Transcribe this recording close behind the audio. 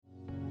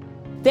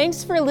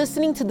Thanks for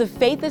listening to the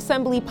Faith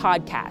Assembly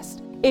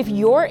podcast. If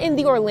you're in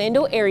the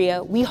Orlando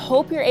area, we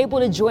hope you're able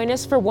to join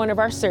us for one of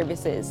our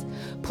services.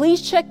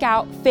 Please check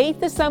out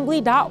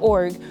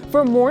faithassembly.org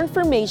for more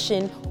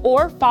information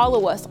or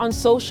follow us on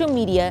social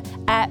media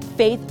at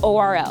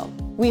FaithORL.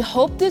 We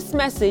hope this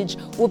message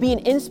will be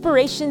an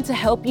inspiration to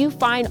help you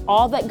find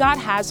all that God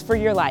has for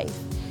your life.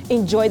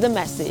 Enjoy the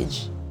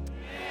message.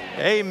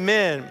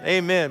 Amen.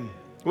 Amen.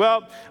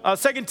 Well,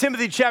 2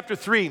 Timothy chapter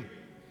 3.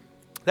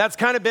 That's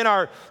kind of been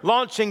our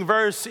launching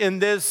verse in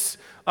this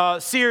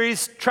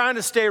series, trying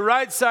to stay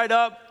right side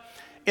up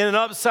in an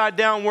upside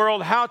down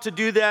world. How to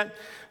do that?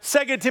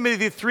 2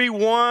 Timothy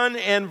 3:1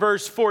 and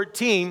verse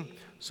 14.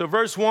 So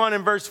verse 1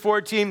 and verse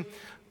 14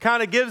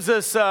 kind of gives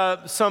us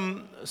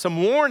some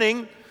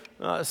warning,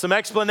 some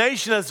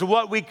explanation as to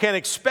what we can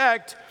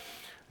expect.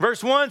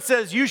 Verse 1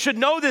 says, you should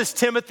know this,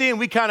 Timothy, and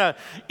we kind of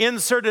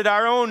inserted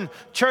our own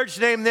church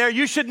name there.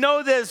 You should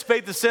know this,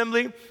 Faith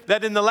Assembly,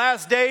 that in the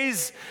last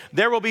days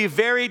there will be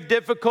very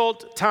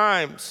difficult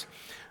times.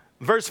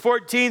 Verse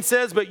 14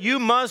 says, but you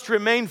must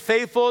remain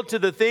faithful to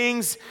the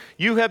things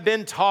you have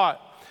been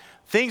taught.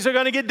 Things are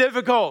going to get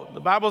difficult.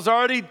 The Bible's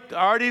already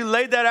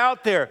laid that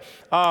out there.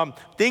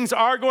 Things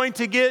are going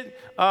to get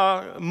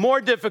more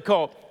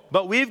difficult,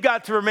 but we've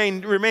got to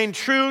remain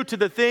true to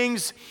the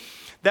things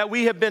that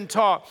we have been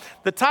taught.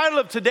 The title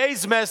of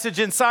today's message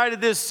inside of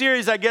this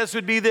series, I guess,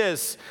 would be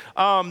this,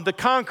 The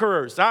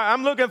Conquerors.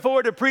 I'm looking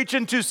forward to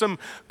preaching to some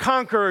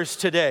conquerors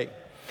today.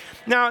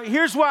 Now,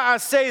 here's why I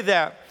say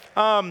that.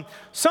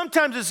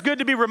 Sometimes it's good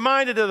to be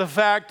reminded of the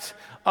fact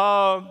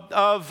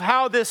of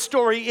how this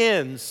story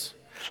ends.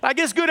 Like,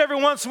 it's good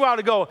every once in a while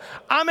to go,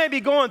 I may be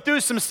going through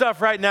some stuff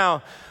right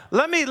now.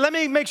 Let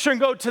me make sure and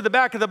go to the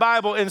back of the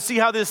Bible and see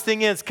how this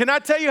thing ends. Can I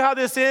tell you how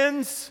this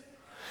ends?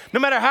 No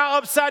matter how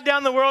upside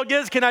down the world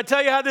gets, can I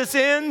tell you how this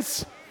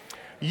ends?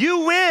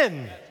 You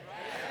win.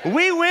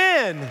 We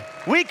win.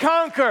 We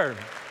conquer.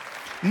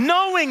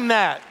 Knowing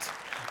that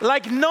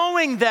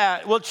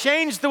will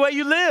change the way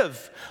you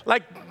live.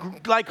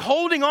 Like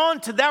holding on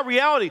to that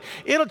reality,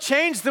 it'll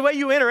change the way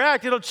you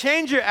interact. It'll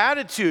change your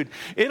attitude.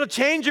 It'll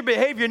change your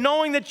behavior,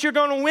 knowing that you're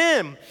going to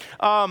win.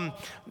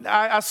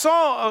 I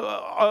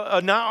saw,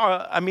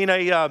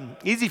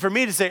 easy for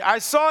me to say, I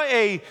saw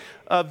a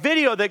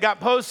video that got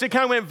posted,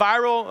 kind of went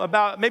viral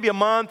about maybe a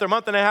month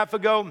and a half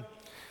ago.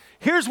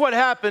 Here's what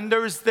happened.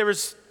 There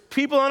was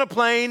people on a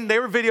plane. They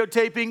were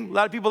videotaping. A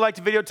lot of people like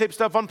to videotape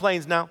stuff on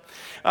planes now.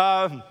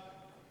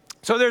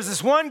 So there's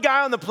this one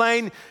guy on the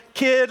plane,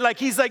 kid,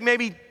 he's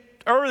maybe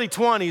early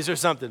 20s or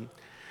something.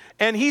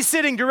 And he's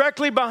sitting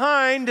directly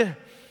behind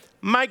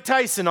Mike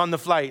Tyson on the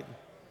flight.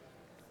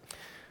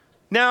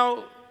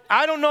 Now,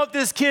 I don't know if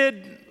this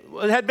kid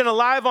had been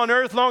alive on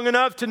earth long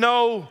enough to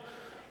know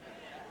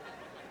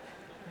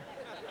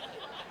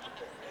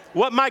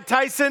what Mike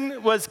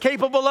Tyson was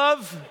capable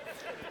of.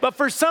 But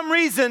for some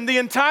reason, the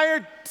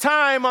entire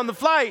time on the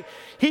flight,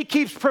 he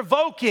keeps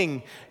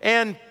provoking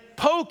and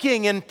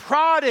poking and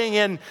prodding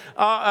and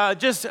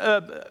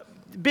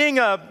being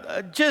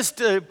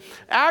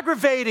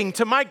aggravating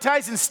to Mike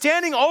Tyson,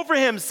 standing over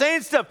him,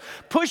 saying stuff,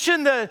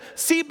 pushing the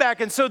seat back.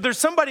 And so there's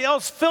somebody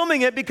else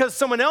filming it because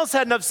someone else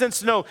had enough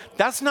sense to know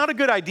that's not a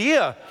good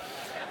idea.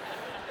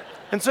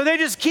 And so they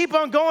just keep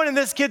on going, and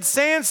this kid's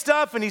saying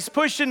stuff, and he's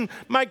pushing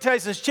Mike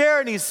Tyson's chair,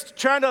 and he's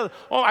trying to,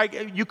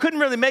 you couldn't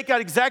really make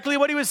out exactly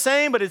what he was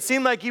saying, but it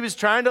seemed like he was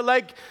trying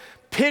to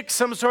pick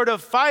some sort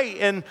of fight.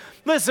 And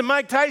listen,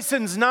 Mike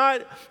Tyson's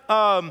not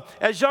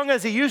as young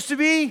as he used to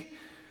be,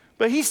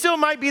 but he still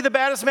might be the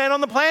baddest man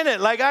on the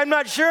planet. I'm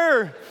not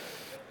sure.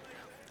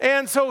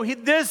 And so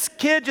this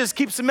kid just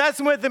keeps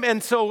messing with him.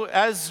 And so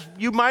as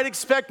you might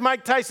expect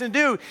Mike Tyson to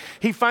do,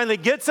 he finally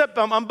gets up,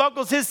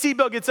 unbuckles his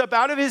seatbelt, gets up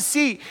out of his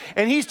seat,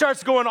 and he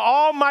starts going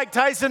all Mike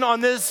Tyson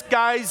on this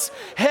guy's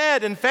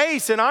head and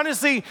face. And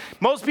honestly,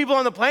 most people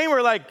on the plane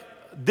were like,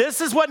 this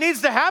is what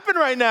needs to happen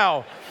right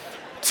now.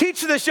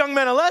 Teach this young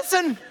man a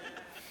lesson.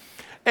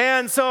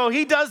 And so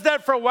he does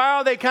that for a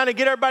while. They kind of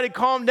get everybody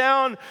calmed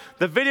down.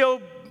 The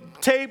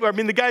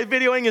the guy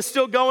videoing is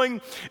still going.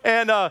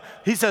 And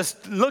he says,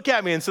 look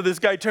at me. And so this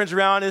guy turns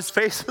around. His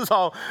face is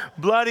all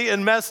bloody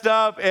and messed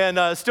up.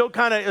 And still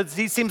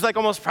he seems like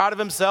almost proud of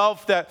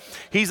himself that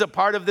he's a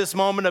part of this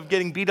moment of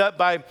getting beat up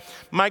by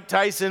Mike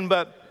Tyson.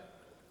 But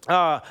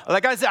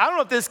like I said, I don't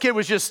know if this kid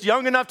was just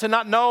young enough to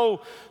not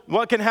know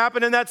what can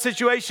happen in that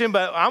situation,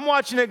 but I'm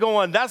watching it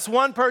going, that's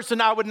one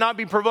person I would not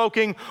be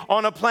provoking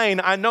on a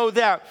plane. I know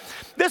that.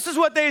 This is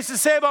what they used to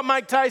say about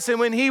Mike Tyson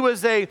when he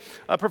was a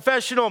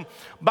professional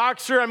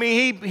boxer.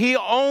 He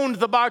owned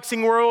the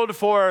boxing world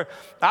for,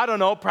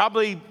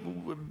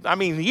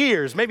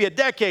 years, maybe a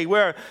decade,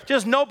 where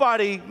just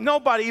nobody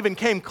even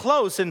came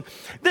close. And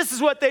this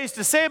is what they used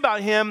to say about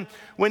him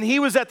when he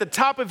was at the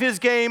top of his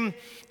game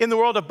in the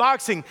world of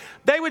boxing.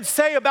 They would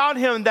say about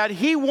him that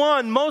he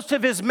won most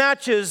of his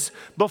matches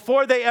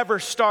before they ever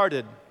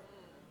started.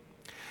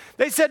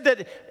 They said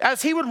that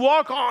as he would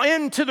walk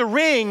into the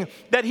ring,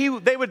 that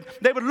they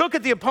would look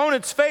at the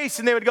opponent's face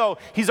and they would go,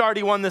 he's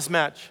already won this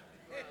match.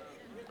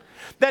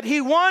 that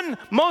he won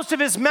most of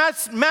his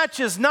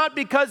matches not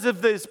because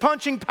of his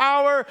punching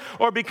power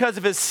or because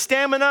of his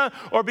stamina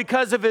or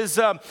because of his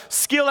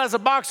skill as a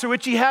boxer,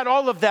 which he had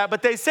all of that.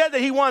 But they said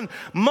that he won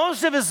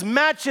most of his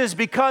matches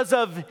because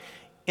of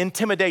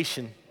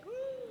intimidation.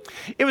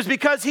 It was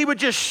because he would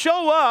just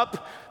show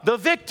up the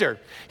victor.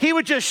 He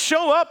would just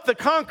show up the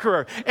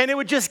conqueror, and it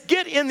would just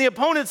get in the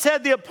opponent's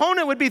head. The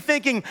opponent would be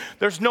thinking,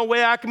 there's no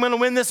way I'm going to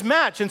win this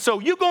match. And so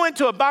you go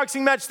into a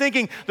boxing match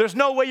thinking there's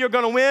no way you're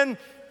going to win.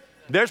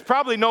 There's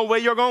probably no way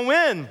you're going to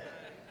win.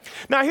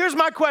 Now, here's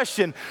my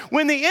question.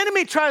 When the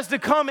enemy tries to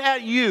come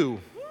at you,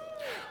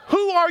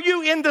 who are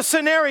you in the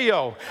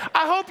scenario?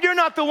 I hope you're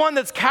not the one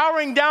that's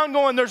cowering down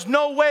going, there's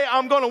no way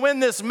I'm going to win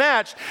this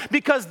match,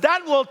 because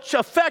that will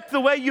affect the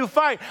way you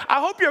fight.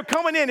 I hope you're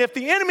coming in. If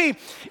the enemy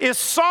is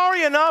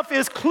sorry enough,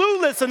 is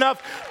clueless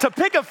enough to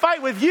pick a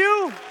fight with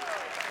you,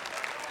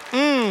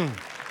 I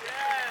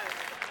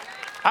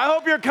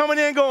hope you're coming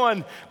in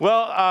going,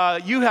 well,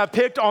 you have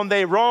picked on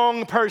the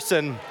wrong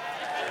person.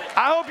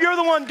 I hope you're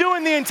the one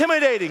doing the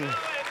intimidating.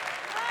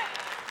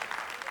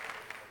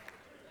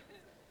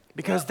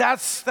 Because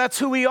that's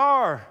who we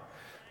are.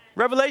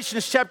 Revelation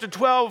chapter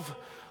 12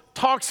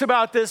 talks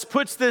about this,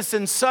 puts this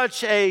in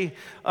such a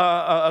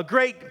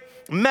great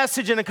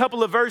message in a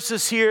couple of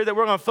verses here that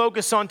we're going to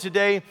focus on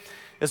today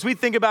as we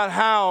think about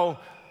how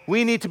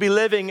we need to be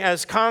living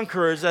as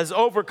conquerors, as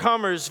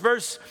overcomers.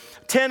 Verse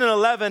 10 and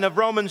 11 of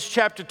Romans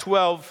chapter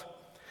 12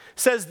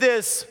 says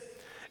this,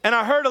 and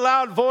I heard a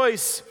loud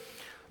voice.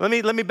 Let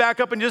me back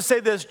up and just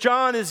say this.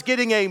 John is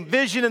getting a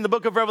vision in the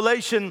book of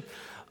Revelation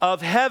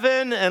of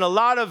heaven and a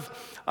lot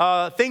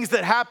of things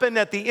that happen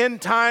at the end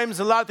times,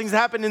 a lot of things that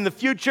happen in the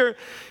future.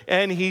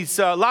 And he's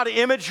a lot of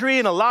imagery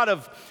and a lot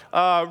of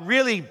a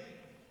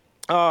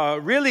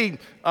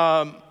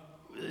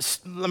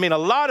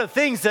lot of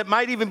things that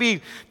might even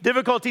be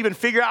difficult to even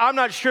figure out. I'm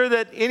not sure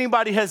that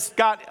anybody has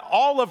got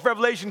all of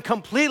Revelation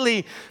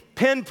completely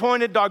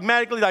pinpointed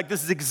dogmatically, like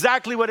this is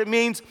exactly what it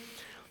means.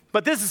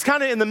 But this is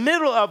kind of in the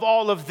middle of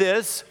all of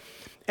this.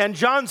 And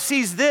John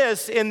sees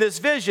this in this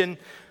vision.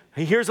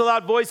 He hears a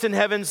loud voice in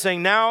heaven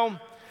saying,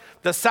 now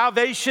the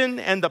salvation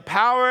and the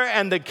power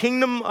and the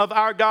kingdom of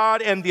our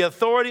God and the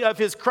authority of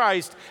his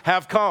Christ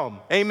have come.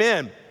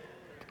 Amen.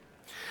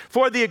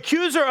 For the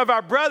accuser of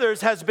our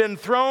brothers has been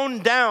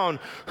thrown down,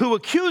 who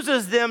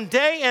accuses them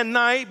day and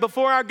night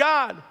before our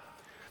God.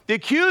 The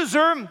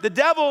accuser, the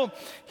devil,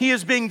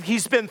 he's been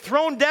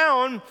thrown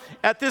down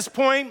at this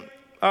point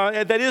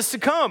that is to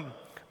come.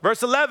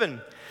 Verse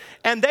 11,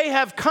 and they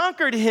have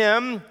conquered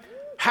him.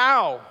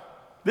 How?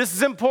 This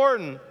is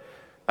important.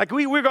 Like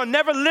we're going to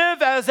never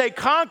live as a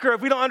conqueror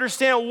if we don't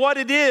understand what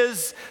it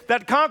is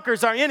that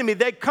conquers our enemy.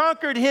 They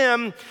conquered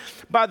him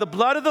by the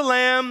blood of the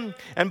Lamb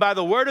and by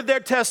the word of their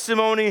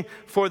testimony,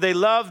 for they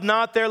loved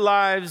not their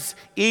lives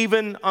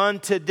even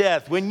unto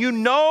death. When you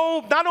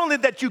know not only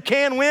that you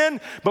can win,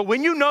 but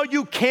when you know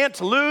you can't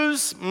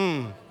lose,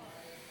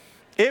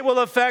 it will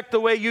affect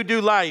the way you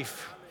do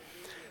life.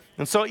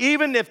 And so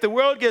even if the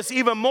world gets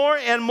even more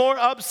and more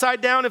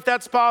upside down, if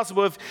that's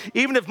possible,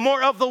 even if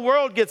more of the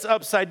world gets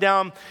upside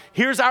down,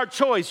 here's our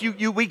choice.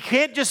 We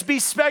can't just be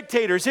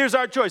spectators. Here's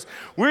our choice.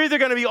 We're either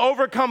going to be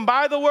overcome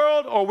by the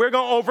world or we're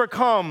going to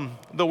overcome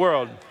the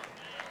world.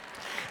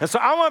 And so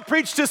I want to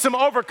preach to some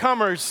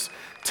overcomers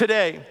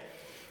today.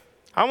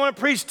 I want to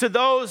preach to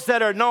those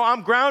that are, no,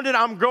 I'm grounded,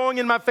 I'm growing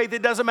in my faith.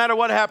 It doesn't matter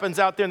what happens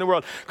out there in the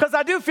world. Because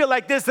I do feel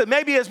like this, that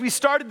maybe as we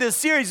started this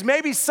series,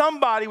 maybe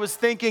somebody was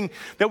thinking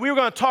that we were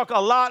going to talk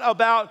a lot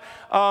about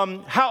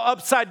how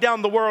upside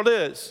down the world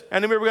is.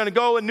 And then we were going to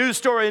go a news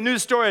story,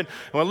 and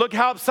well, look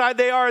how upside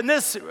they are in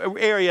this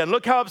area, and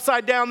look how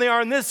upside down they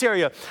are in this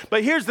area.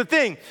 But here's the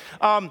thing,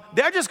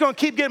 they're just going to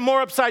keep getting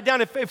more upside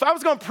down. If I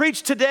was going to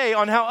preach today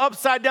on how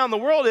upside down the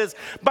world is,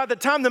 by the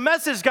time the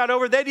message got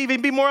over, they'd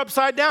even be more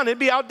upside down. It'd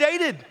be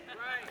outdated.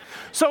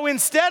 So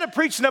instead of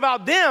preaching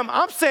about them,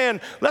 I'm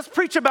saying, let's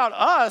preach about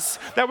us,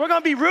 that we're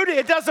going to be rooted.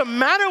 It doesn't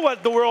matter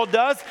what the world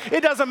does.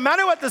 It doesn't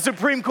matter what the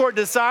Supreme Court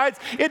decides.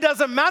 It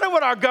doesn't matter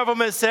what our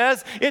government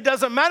says. It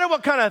doesn't matter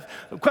what kind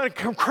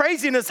of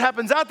craziness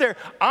happens out there.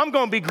 I'm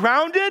going to be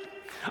grounded.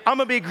 I'm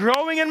going to be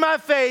growing in my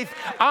faith.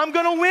 I'm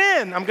going to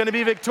win. I'm going to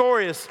be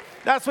victorious.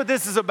 That's what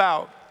this is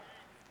about,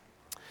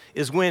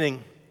 is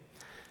winning.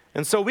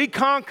 And so we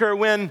conquer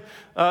when,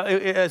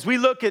 as we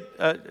look at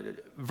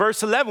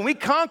verse 11, we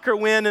conquer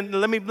when, and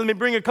let me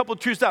bring a couple of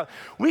truths out.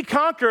 We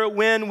conquer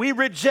when we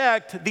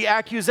reject the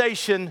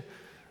accusation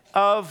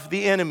of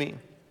the enemy.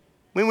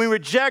 When we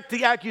reject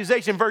the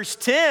accusation, verse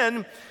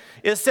 10,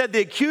 it said the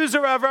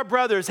accuser of our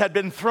brothers had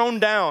been thrown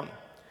down.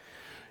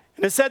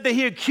 And it said that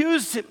he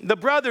accused the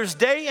brothers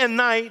day and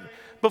night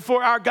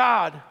before our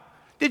God.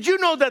 Did you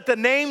know that the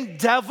name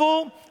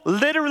devil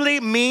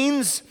literally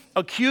means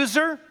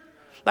accuser?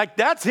 Like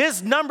that's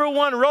his number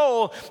one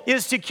role,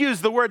 is to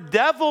accuse. The word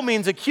devil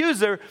means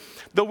accuser.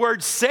 The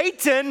word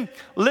Satan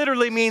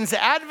literally means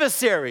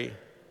adversary.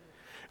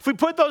 If we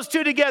put those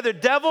two together,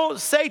 devil,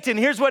 Satan,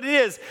 here's what it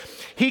is.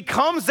 He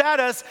comes at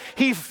us.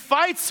 He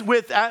fights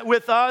with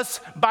us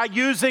by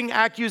using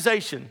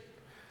accusation.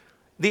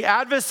 the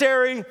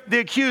adversary, the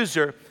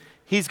accuser,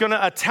 he's going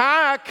to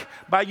attack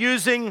by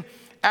using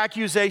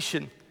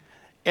accusation.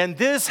 And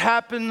this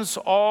happens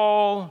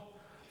all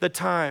the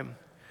time.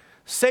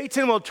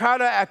 Satan will try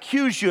to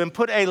accuse you and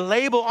put a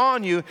label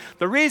on you.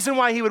 The reason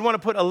why he would want to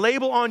put a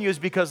label on you is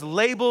because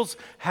labels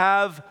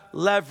have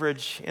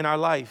leverage in our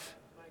life.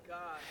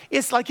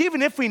 It's like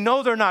even if we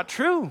know they're not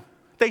true,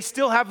 they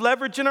still have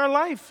leverage in our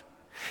life.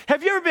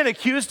 Have you ever been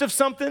accused of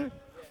something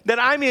that,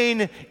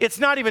 it's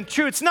not even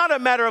true? It's not a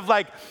matter of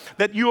like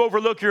that you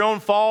overlook your own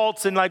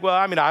faults and like, well,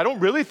 I don't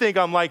really think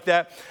I'm like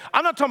that.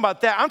 I'm not talking about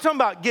that. I'm talking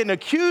about getting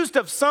accused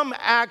of some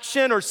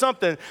action or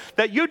something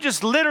that you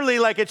just literally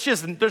like,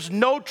 there's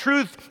no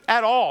truth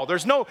at all.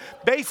 There's no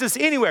basis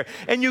anywhere.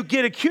 And you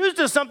get accused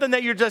of something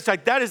that you're just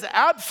like, that is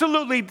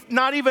absolutely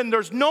not even,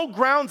 there's no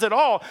grounds at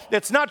all.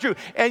 It's not true.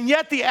 And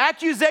yet the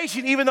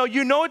accusation, even though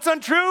you know it's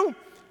untrue,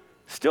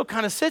 still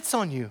kind of sits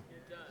on you.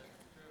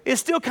 It's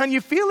still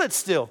you feel it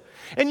still.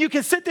 And you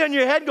can sit there in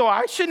your head and go,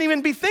 I shouldn't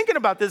even be thinking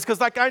about this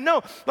because I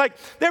know, there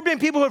have been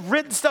people who have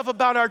written stuff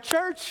about our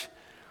church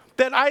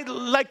that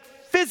I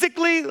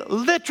physically,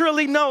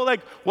 literally know,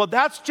 well,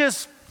 that's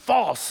just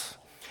false.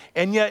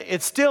 And yet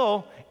it's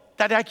still,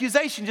 that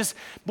accusation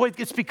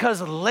it's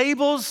because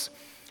labels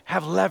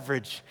have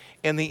leverage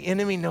and the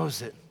enemy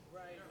knows it.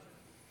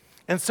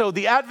 And so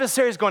the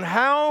adversary is going,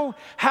 how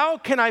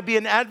can I be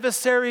an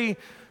adversary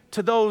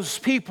to those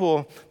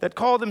people that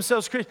call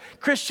themselves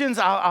Christians?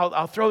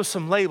 I'll throw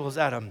some labels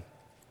at them.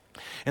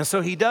 And so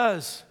he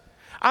does.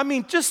 I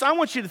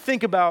want you to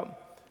think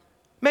about,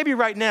 maybe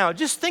right now,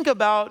 just think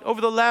about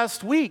over the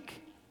last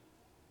week.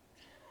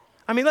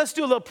 Let's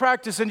do a little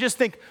practice and just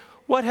think,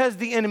 what has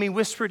the enemy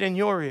whispered in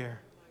your ear?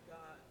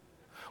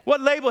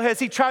 What label has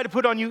he tried to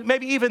put on you,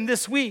 maybe even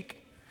this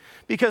week?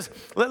 Because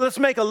let's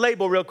make a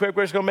label real quick.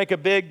 We're just going to make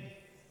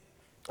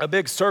a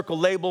big circle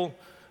label.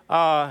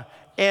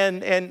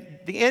 And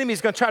the enemy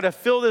is going to try to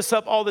fill this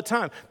up all the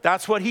time.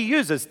 That's what he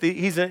uses.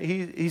 He's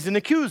an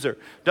accuser.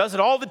 Does it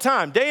all the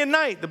time, day and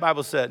night, the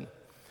Bible said.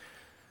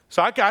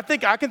 So I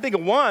think I can think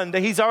of one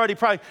that he's already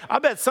I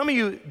bet some of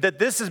you that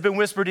this has been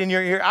whispered in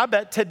your ear, I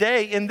bet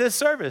today in this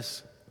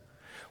service.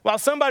 While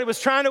somebody was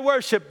trying to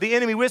worship, the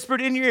enemy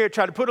whispered in your ear,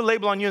 tried to put a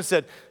label on you and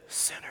said,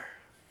 sinner.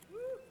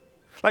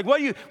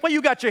 What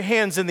you got your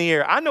hands in the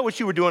air? I know what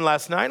you were doing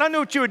last night. I know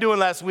what you were doing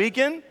last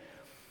weekend.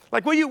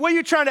 What are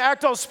you trying to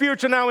act all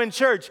spiritual now in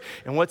church?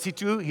 And what's he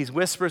do? He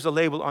whispers a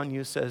label on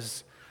you,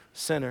 says,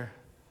 sinner.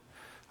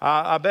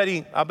 I bet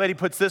he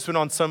puts this one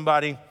on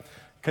somebody,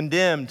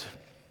 condemned.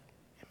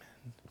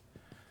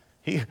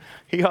 Amen.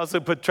 He also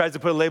tries to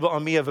put a label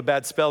on me of a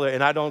bad speller,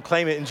 and I don't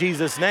claim it in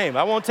Jesus' name.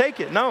 I won't take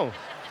it. No,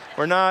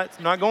 we're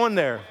not going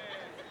there.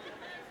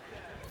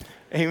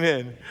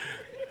 Amen.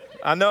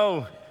 I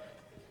know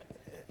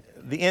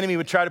the enemy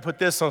would try to put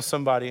this on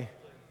somebody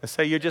and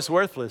say, you're just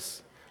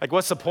worthless.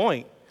 What's the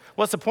point?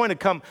 What's the point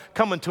of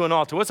coming to an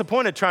altar? What's the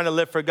point of trying to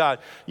live for God?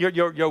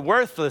 You're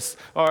worthless,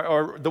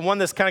 or the one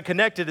that's kind of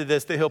connected to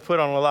this that he'll put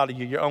on a lot of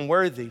you. You're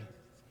unworthy.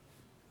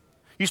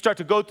 You start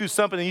to go through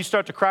something and you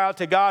start to cry out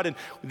to God, and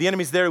the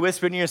enemy's there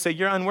whispering in your ear and say,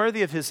 you're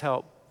unworthy of his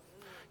help.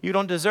 You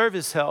don't deserve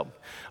his help.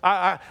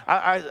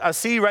 I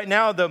see right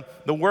now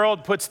the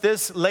world puts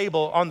this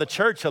label on the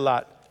church a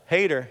lot.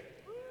 Hater.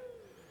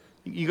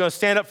 You're going to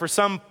stand up for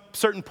some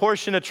certain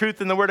portion of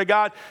truth in the Word of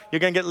God, you're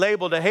going to get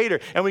labeled a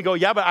hater. And we go,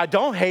 yeah, but I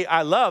don't hate,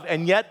 I love.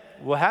 And yet,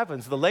 what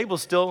happens? The label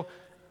still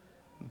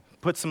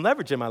puts some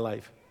leverage in my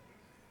life.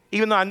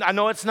 Even though I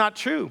know it's not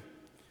true.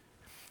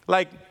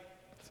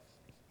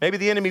 Maybe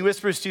the enemy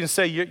whispers to you and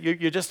say,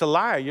 you're just a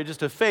liar, you're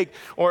just a fake.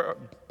 Or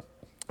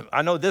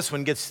I know this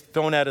one gets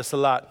thrown at us a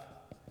lot.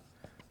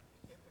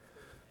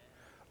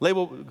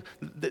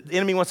 The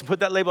enemy wants to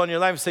put that label on your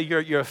life and say,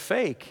 you're a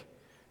fake,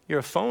 you're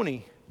a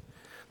phony.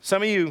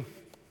 Some of you,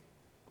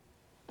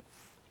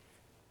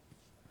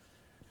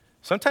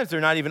 sometimes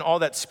they're not even all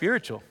that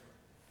spiritual.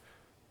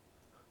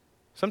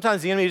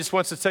 Sometimes the enemy just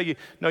wants to tell you,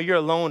 no, you're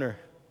a loner.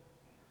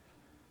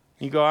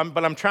 You go,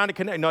 but I'm trying to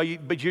connect. No,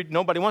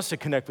 nobody wants to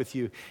connect with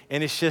you.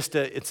 And it's just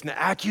it's an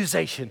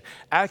accusation.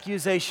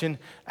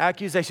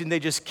 They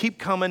just keep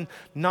coming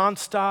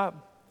nonstop.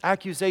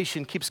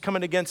 Accusation keeps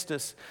coming against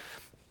us.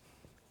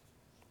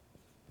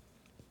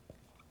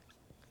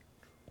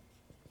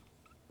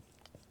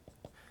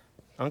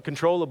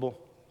 Uncontrollable.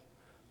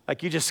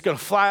 You're just going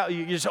to fly out.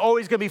 You're just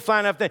always going to be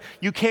flying up there.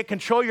 You can't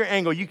control your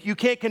anger. You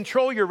can't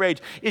control your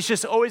rage. It's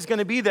just always going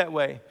to be that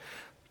way.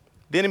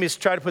 The enemies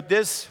try to put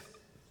this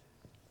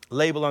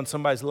label on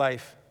somebody's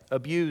life.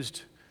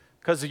 Abused.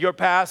 Because of your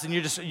past, and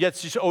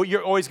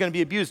you're always going to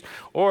be abused.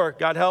 Or,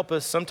 God help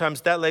us,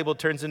 sometimes that label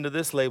turns into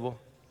this label.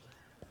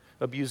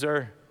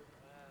 Abuser.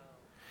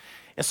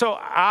 And so,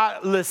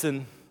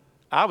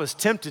 I was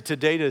tempted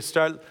today to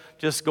start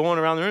just going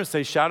around the room and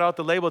say, shout out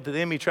the label that the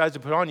enemy tries to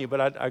put on you, but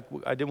I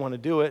didn't want to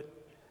do it.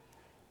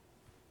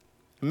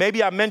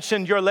 Maybe I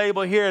mentioned your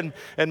label here,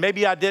 and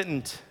maybe I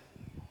didn't.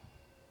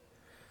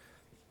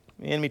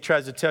 The enemy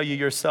tries to tell you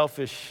you're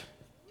selfish.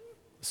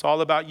 It's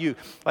all about you.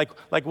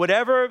 Like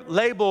whatever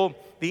label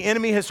the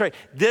enemy has tried,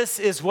 this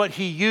is what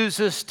he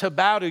uses to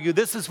battle you.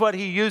 This is what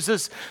he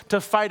uses to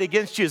fight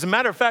against you. As a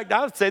matter of fact,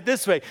 I would say it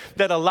this way,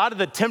 that a lot of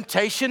the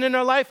temptation in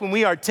our life, when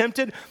we are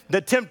tempted, the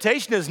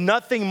temptation is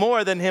nothing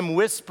more than him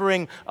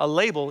whispering a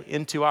label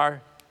into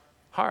our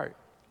heart,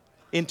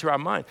 into our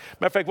mind.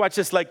 Matter of fact, watch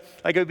this, like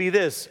it would be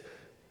this.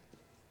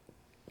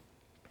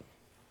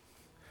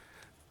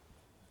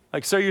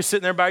 Like, so you're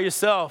sitting there by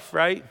yourself,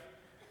 right?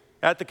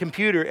 At the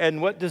computer, and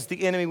what does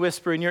the enemy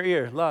whisper in your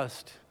ear?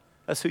 Lust.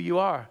 That's who you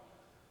are.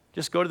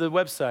 Just go to the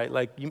website.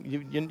 Like,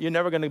 you're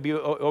never going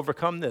to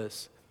overcome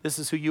this. This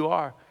is who you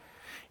are.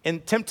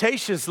 And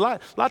temptations, a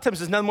lot of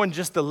times, is nothing more than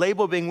just the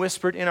label being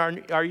whispered in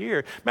our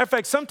ear. Matter of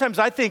fact, sometimes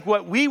I think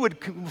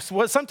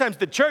sometimes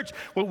the church,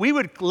 what we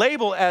would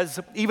label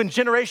as even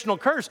generational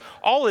curse,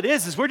 all it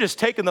is we're just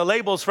taking the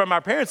labels from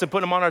our parents and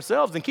putting them on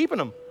ourselves and keeping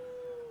them.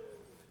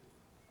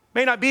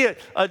 May not be a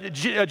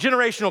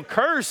generational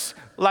curse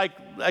like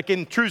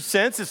in true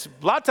sense.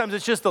 A lot of times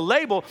it's just a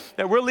label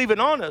that we're leaving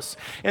on us.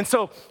 And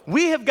so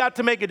we have got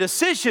to make a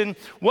decision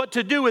what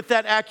to do with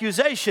that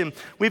accusation.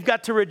 We've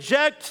got to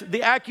reject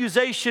the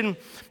accusation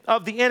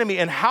of the enemy.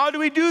 And how do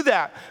we do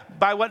that?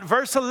 By what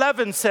verse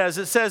 11 says.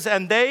 It says,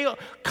 and they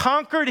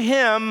conquered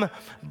him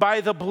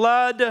by the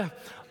blood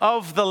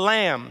of the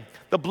Lamb.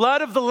 The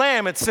blood of the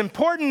Lamb. It's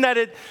important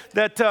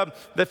that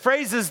the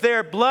phrase is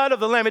there, blood of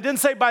the Lamb. It didn't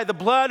say by the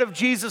blood of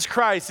Jesus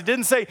Christ. It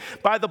didn't say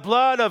by the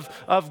blood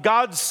of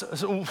God's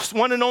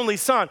one and only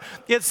Son.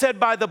 It said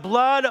by the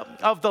blood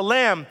of the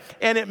Lamb.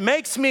 And it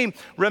makes me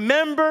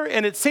remember,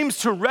 and it seems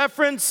to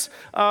reference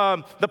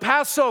the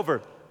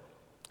Passover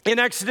in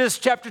Exodus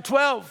chapter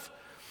 12.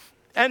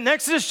 And in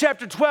Exodus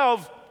chapter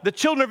 12, the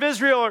children of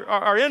Israel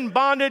are in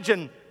bondage,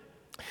 and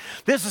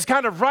this is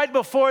kind of right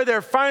before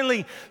they're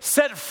finally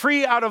set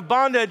free out of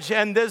bondage,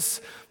 and this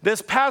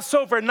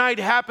Passover night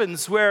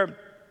happens where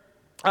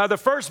the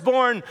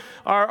firstborn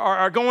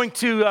are going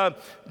to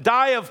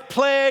die of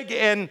plague,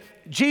 and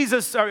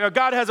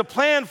God has a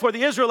plan for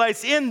the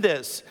Israelites in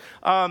this.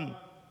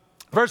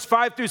 Verse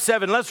 5 through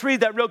 7, let's read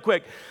that real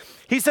quick.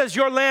 He says,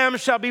 your lamb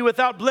shall be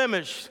without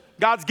blemish.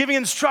 God's giving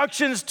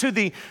instructions to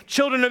the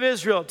children of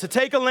Israel to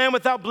take a lamb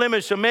without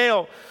blemish, a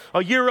male,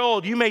 a year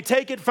old. You may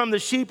take it from the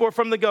sheep or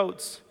from the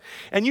goats.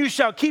 And you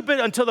shall keep it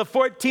until the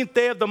 14th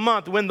day of the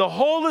month, when the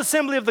whole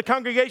assembly of the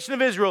congregation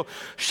of Israel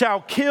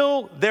shall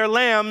kill their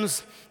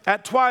lambs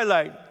at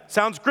twilight.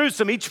 Sounds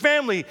gruesome. Each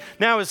family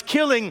now is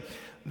killing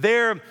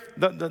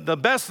the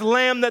best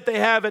lamb that they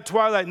have at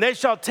twilight. And they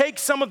shall take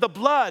some of the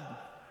blood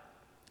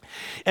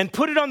and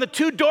put it on the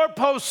two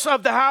doorposts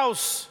of the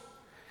house,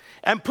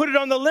 and put it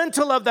on the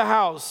lintel of the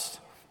house,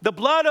 the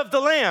blood of the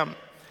Lamb.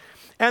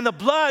 And the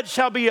blood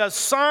shall be a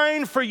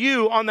sign for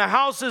you on the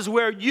houses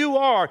where you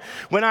are.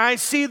 When I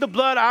see the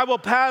blood, I will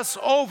pass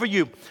over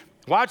you.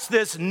 Watch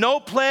this. No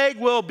plague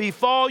will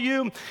befall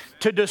you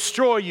to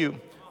destroy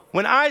you.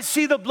 When I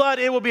see the blood,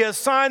 it will be a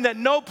sign that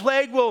no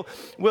plague will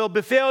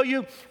befall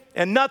you,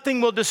 and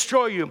nothing will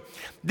destroy you.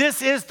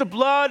 This is the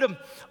blood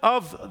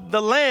of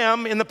the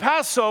Lamb in the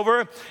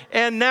Passover,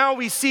 and now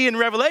we see in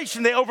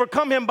Revelation they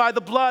overcome him by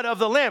the blood of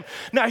the Lamb.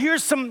 Now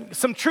here's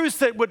some truths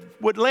that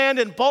would land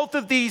in both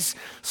of these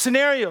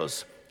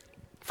scenarios.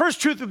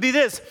 First truth would be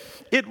this: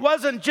 it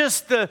wasn't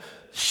just the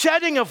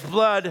shedding of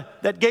blood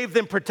that gave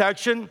them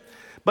protection,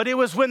 but it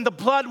was when the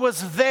blood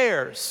was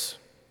theirs.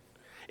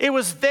 It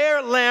was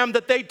their lamb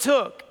that they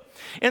took.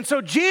 And so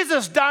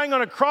Jesus dying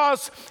on a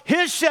cross,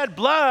 his shed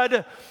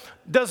blood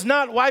does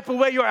not wipe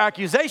away your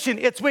accusation.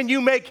 It's when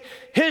you make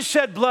his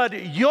shed blood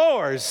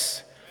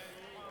yours.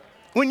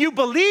 When you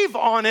believe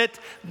on it,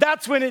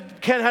 that's when it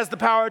has the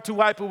power to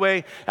wipe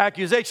away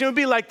accusation. It would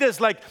be like this,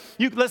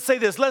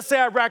 let's say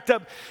I racked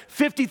up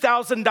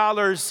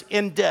 $50,000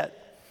 in debt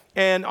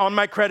and on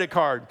my credit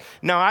card.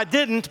 Now I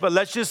didn't, but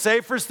let's just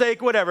say for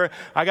sake, whatever,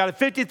 I got a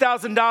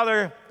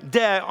 $50,000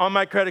 debt on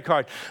my credit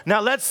card.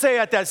 Now let's say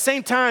at that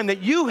same time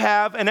that you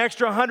have an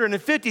extra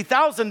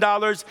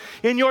 $150,000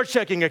 in your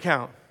checking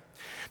account.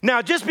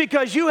 Now, just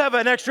because you have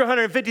an extra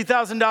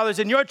 $150,000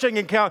 in your checking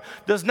account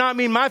does not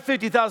mean my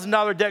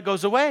 $50,000 debt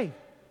goes away.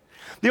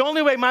 The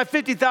only way my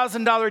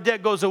 $50,000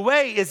 debt goes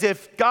away is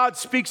if God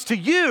speaks to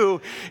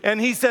you and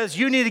he says,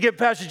 you need to give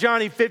Pastor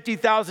Johnny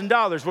 $50,000.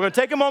 We're going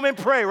to take a moment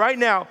and pray right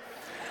now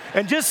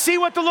and just see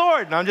what the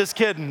Lord. No, I'm just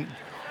kidding.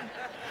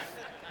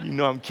 You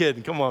know I'm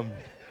kidding. Come on.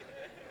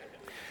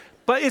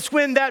 But it's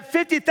when that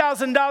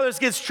 $50,000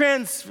 gets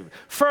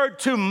transferred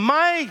to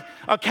my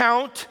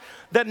account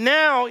that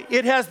now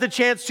it has the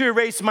chance to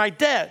erase my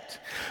debt.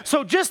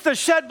 So just the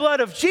shed blood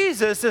of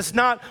Jesus is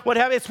not what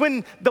happens. It's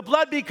when the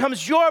blood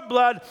becomes your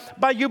blood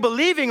by you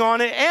believing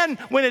on it, and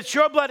when it's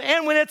your blood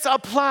and when it's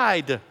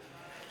applied.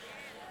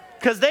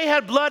 Because they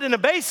had blood in a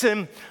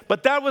basin,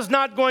 but that was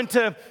not going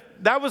to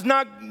that was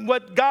not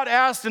what God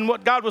asked and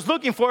what God was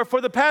looking for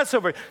the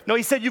Passover. No,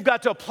 he said you've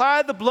got to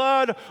apply the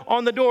blood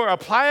on the door,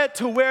 apply it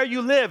to where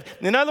you live.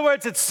 In other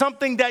words, it's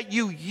something that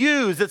you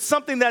use. It's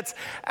something that's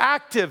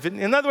active.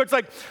 In other words,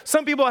 like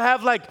some people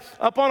have like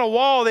up on a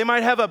wall, they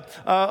might have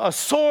a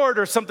sword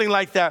or something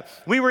like that.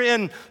 We were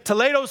in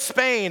Toledo,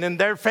 Spain, and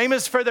they're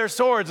famous for their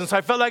swords. And so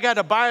I felt like I had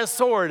to buy a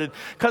sword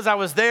because I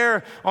was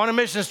there on a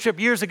mission trip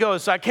years ago.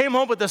 So I came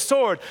home with a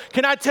sword.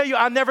 Can I tell you,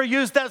 I never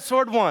used that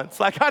sword once.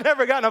 Like I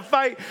never got in a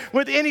fight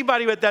with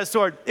anybody with that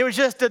sword. It was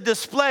just a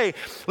display.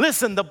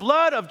 Listen, the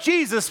blood of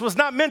Jesus was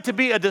not meant to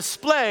be a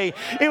display.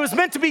 It was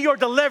meant to be your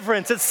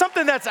deliverance. It's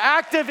something that's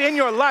active in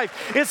your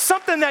life. It's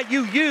something that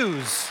you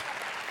use.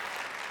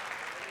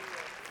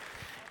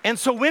 And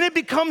so when it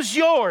becomes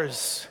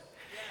yours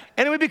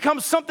and it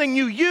becomes something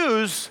you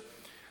use,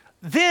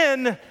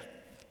 then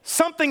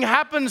something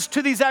happens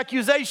to these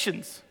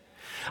accusations.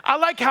 I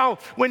like how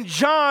when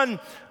John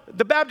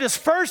the Baptist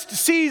first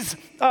sees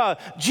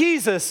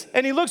Jesus,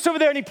 and he looks over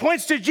there and he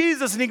points to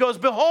Jesus and he goes,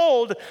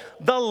 behold,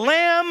 the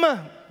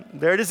Lamb,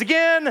 there it is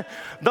again,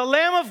 the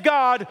Lamb of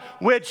God,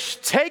 which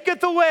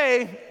taketh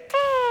away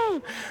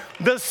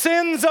the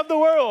sins of the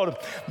world.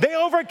 They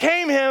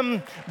overcame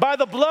him by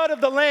the blood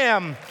of the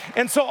Lamb.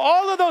 And so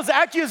all of those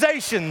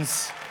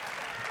accusations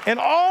and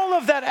all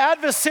of that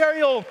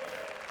adversarial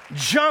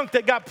junk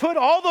that got put,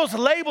 all those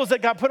labels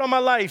that got put on my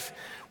life,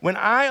 when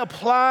I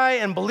apply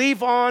and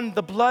believe on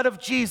the blood of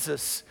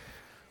Jesus,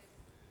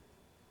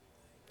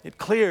 it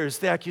clears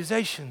the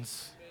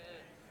accusations.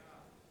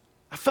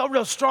 I felt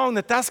real strong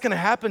that that's going to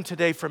happen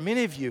today for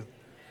many of you.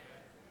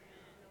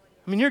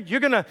 I mean, you're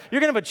gonna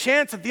have a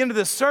chance at the end of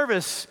this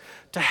service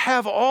to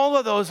have all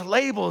of those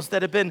labels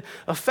that have been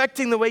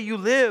affecting the way you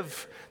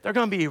live. They're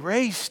going to be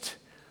erased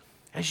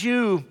as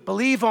you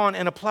believe on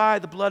and apply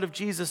the blood of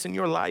Jesus in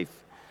your life.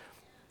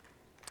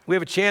 We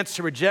have a chance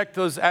to reject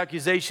those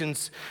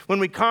accusations. When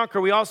we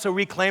conquer, we also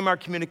reclaim our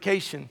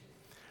communication.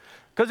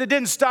 Because it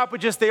didn't stop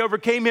with just they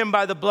overcame him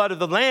by the blood of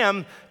the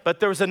Lamb, but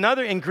there was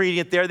another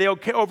ingredient there. They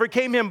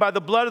overcame him by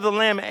the blood of the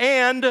Lamb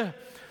and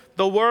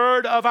the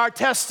word of our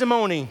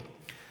testimony.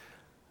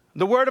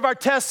 The word of our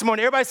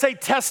testimony. Everybody say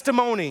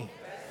testimony.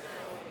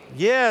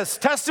 Yes,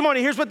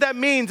 testimony. Here's what that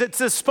means. It's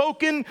a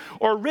spoken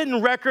or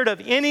written record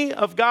of any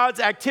of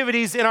God's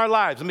activities in our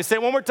lives. Let me say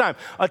it one more time.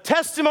 A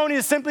testimony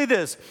is simply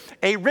this: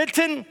 a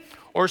written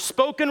or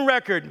spoken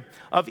record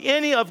of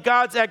any of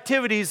God's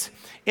activities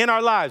in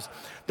our lives.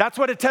 That's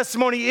what a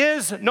testimony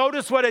is.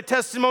 Notice what a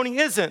testimony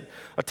isn't.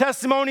 A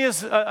testimony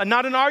is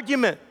not an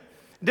argument.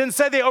 It didn't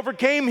say they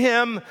overcame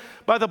him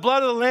by the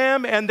blood of the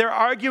Lamb and their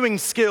arguing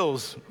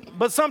skills.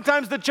 But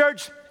sometimes the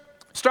church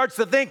starts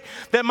to think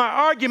that my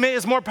argument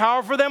is more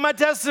powerful than my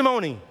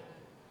testimony.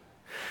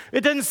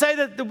 It didn't say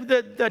that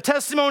the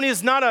testimony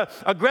is not an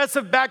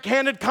aggressive,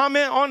 backhanded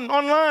comment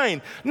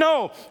online.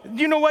 No,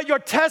 you know what? Your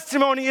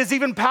testimony is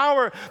even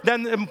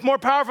more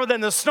powerful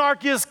than the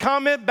snarkiest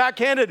comment,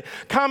 backhanded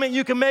comment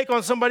you can make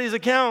on somebody's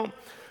account.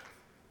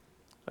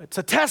 It's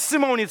a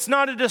testimony. It's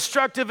not a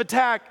destructive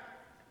attack.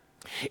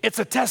 It's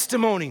a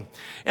testimony.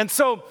 And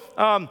so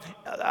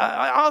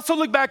I also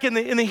look back in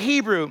the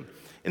Hebrew,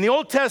 in the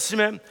Old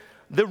Testament.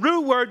 The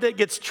root word that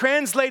gets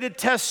translated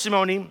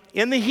testimony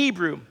in the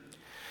Hebrew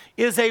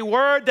is a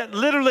word that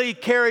literally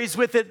carries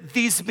with it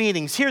these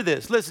meanings. Hear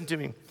this, listen to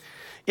me.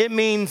 It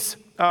means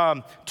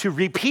to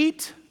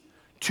repeat,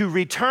 to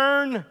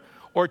return,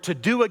 or to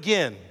do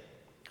again.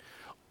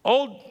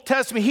 Old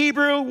Testament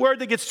Hebrew word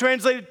that gets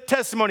translated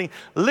testimony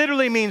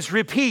literally means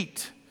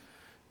repeat,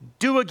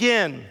 do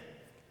again,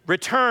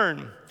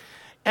 return.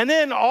 And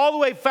then all the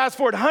way fast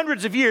forward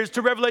hundreds of years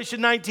to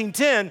Revelation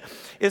 19:10,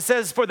 it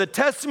says, for the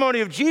testimony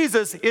of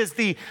Jesus is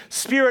the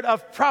spirit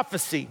of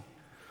prophecy.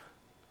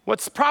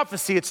 What's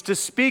prophecy? It's to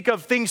speak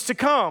of things to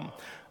come.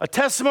 A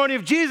testimony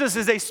of Jesus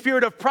is a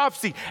spirit of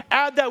prophecy.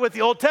 Add that with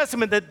the Old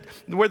Testament,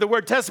 where the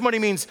word testimony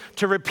means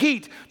to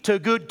repeat, to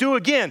do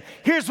again.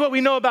 Here's what we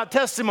know about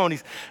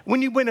testimonies.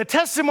 When a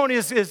testimony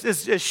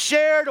is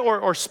shared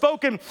or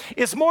spoken,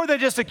 it's more than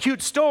just a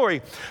cute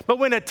story. But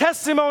when a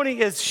testimony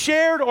is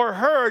shared or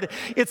heard,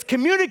 it's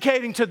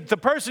communicating to the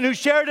person who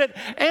shared it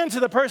and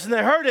to the person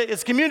that heard it.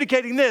 It's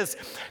communicating this: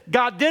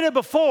 God did it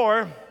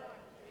before,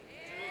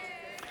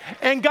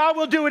 and God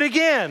will do it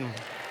again.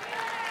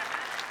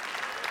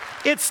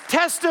 It's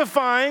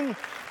testifying.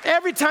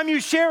 Every time you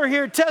share or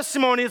hear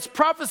testimony, it's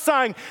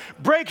prophesying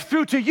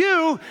breakthrough to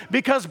you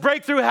because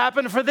breakthrough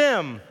happened for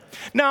them.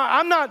 Now,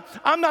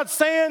 I'm not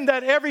saying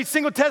that every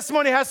single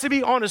testimony has to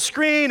be on a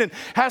screen and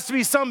has to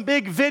be some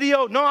big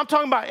video. No, I'm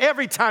talking about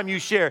every time you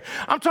share.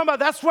 I'm talking about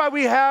that's why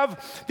we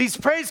have these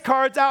praise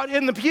cards out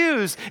in the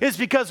pews, is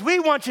because we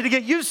want you to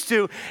get used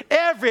to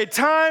every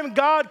time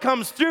God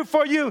comes through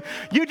for you,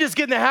 you just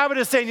get in the habit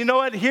of saying, you know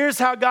what, here's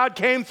how God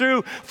came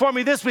through for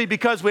me this week.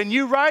 Because when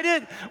you write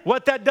it,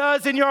 what that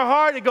does in your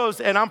heart, it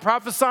goes, and I'm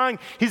prophesying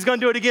he's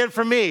going to do it again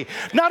for me.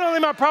 Not only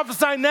am I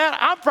prophesying that,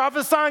 I'm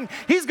prophesying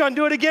he's going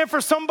to do it again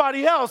for somebody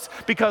else,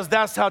 because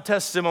that's how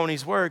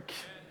testimonies work.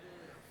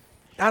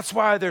 That's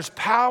why there's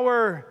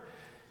power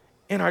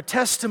in our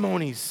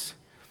testimonies.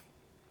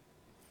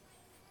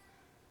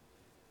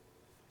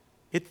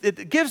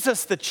 it gives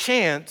us the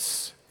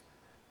chance,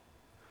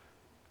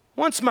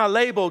 once my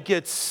label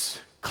gets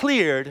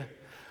cleared,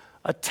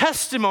 a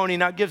testimony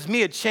now gives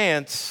me a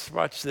chance,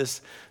 watch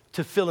this,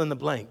 to fill in the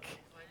blank.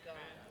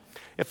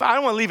 If I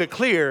don't want to leave it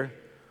clear,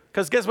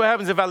 because guess what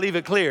happens if I leave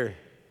it clear?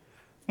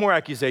 More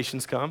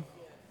accusations come.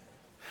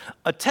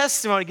 A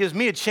testimony gives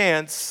me a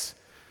chance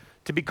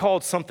to be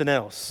called something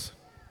else.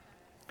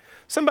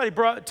 Somebody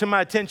brought to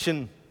my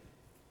attention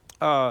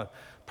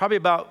probably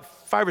about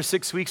 5 or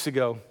 6 weeks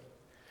ago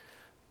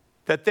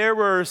that there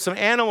were some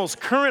animals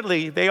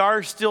currently, they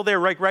are still there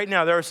right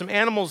now. There are some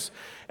animals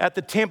at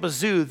the Tampa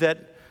Zoo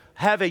that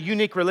have a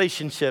unique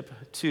relationship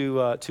to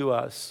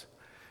us.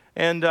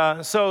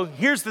 And so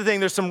here's the thing.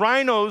 There's some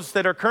rhinos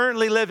that are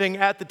currently living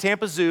at the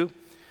Tampa Zoo.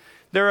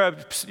 They're a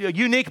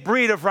unique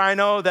breed of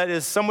rhino that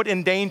is somewhat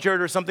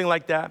endangered or something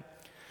like that.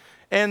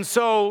 And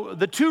so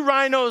the 2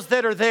 rhinos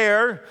that are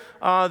there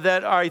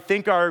that I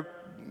think are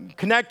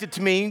connected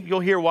to me, you'll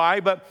hear why,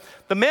 but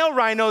the male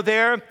rhino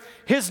there,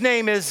 his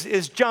name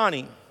is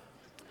Johnny.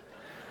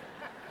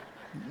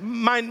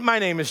 My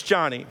name is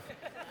Johnny.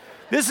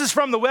 This is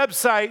from the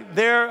website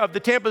there of the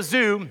Tampa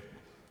Zoo.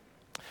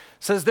 It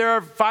says there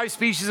are 5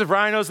 species of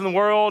rhinos in the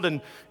world,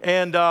 and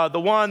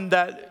the one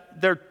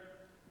that they're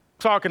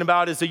talking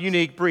about is a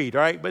unique breed,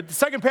 all right? But the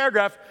second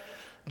paragraph,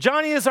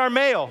 Johnny is our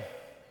male.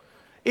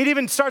 It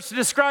even starts to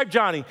describe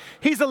Johnny.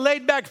 He's a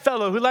laid-back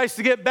fellow who likes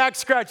to get back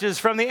scratches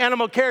from the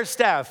animal care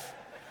staff.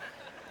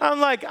 I'm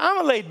like, I'm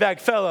a laid-back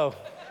fellow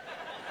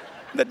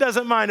that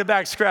doesn't mind a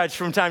back scratch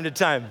from time to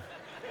time.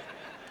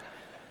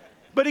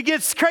 But it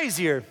gets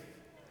crazier,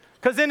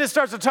 because then it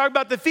starts to talk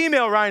about the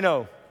female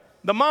rhino,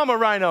 the mama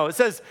rhino. It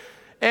says,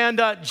 and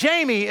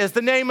Jamie is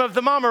the name of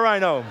the mama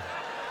rhino.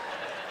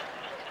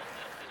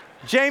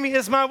 Jamie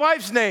is my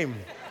wife's name.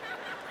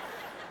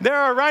 There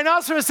are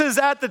rhinoceroses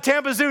at the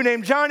Tampa Zoo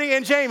named Johnny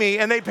and Jamie,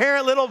 and they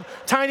parent little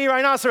tiny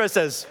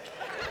rhinoceroses.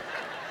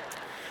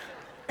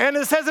 And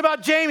it says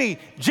about Jamie,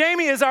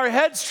 Jamie is our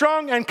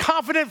headstrong and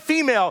confident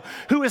female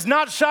who is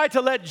not shy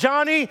to let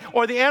Johnny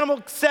or the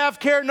animal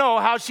staff care know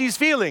how she's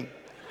feeling.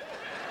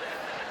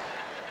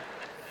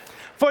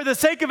 For the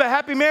sake of a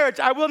happy marriage,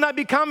 I will not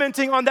be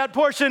commenting on that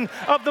portion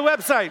of the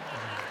website.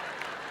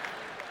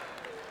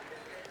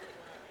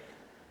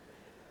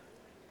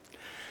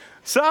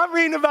 So I'm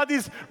reading about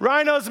these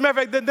rhinos. As a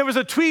matter of fact, there was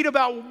a tweet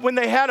about when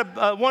they had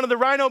one of the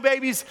rhino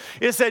babies.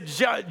 It said,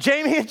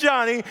 Jamie and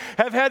Johnny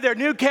have had their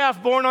new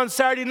calf born on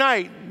Saturday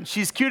night.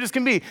 She's cute as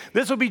can be.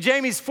 This will be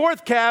Jamie's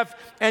 4th calf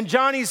and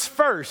Johnny's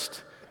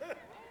 1st.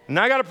 And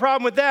I got a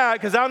problem with that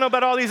because I don't know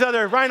about all these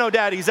other rhino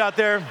daddies out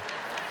there.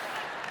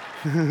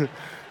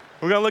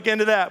 We're going to look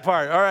into that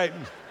part. All right.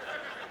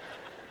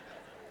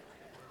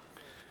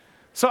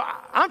 So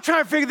I'm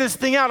trying to figure this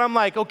thing out. I'm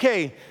like,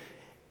 okay,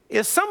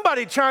 is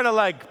somebody trying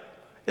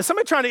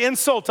to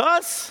insult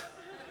us?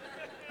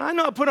 I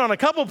know I put on a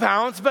couple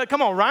pounds, but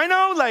come on,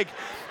 rhino? Like,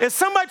 is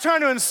somebody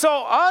trying to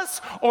insult us,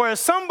 or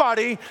is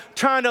somebody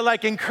trying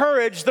to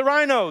encourage the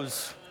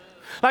rhinos?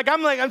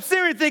 I'm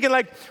seriously thinking,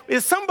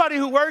 is somebody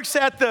who works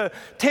at the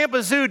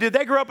Tampa Zoo, did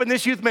they grow up in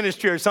this youth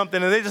ministry or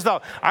something? And they just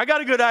thought, I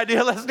got a good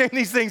idea. Let's name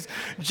these things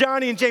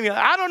Johnny and Jamie.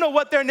 I don't know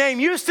what their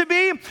name used to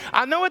be.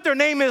 I know what their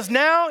name is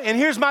now. And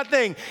here's my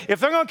thing. If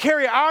they're going to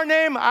carry our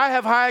name, I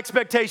have high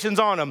expectations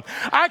on them.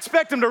 I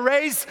expect them to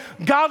raise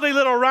godly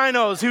little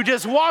rhinos who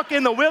just walk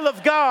in the will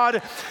of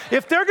God.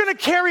 If they're going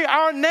to carry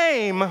our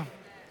name,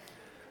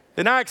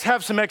 then I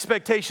have some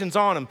expectations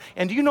on them.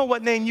 And do you know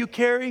what name you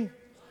carry?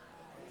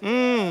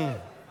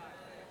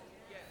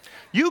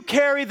 You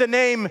carry the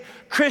name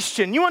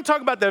Christian. You want to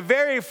talk about the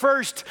very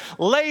first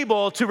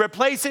label to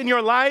replace in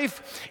your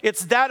life?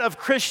 It's that of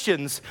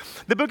Christians.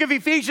 The book of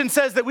Ephesians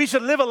says that we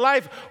should live a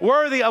life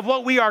worthy of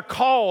what we are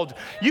called.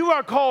 You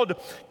are called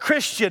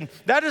Christian.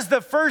 That is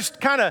the first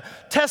kind of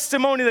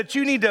testimony that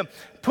you need to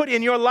put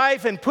in your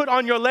life and put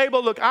on your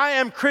label. Look, I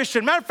am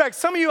Christian. Matter of fact,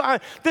 some of you,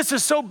 this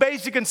is so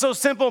basic and so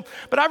simple,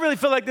 but I really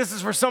feel like this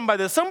is for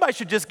somebody. That somebody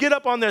should just get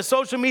up on their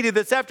social media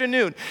this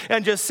afternoon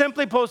and just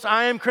simply post,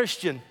 I am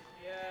Christian.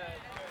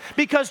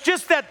 Because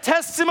just that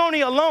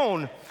testimony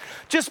alone,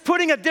 just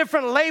putting a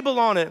different label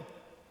on it.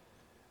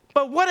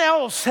 But what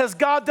else has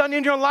God done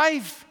in your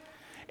life?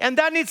 And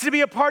that needs to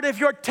be a part of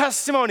your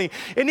testimony.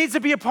 It needs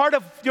to be a part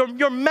of your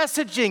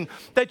messaging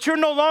that you're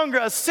no longer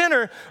a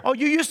sinner. Oh,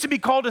 you used to be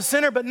called a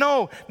sinner, but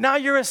no, now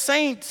you're a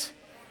saint.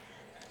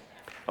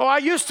 Oh, I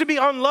used to be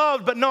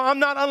unloved, but no, I'm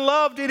not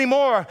unloved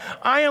anymore.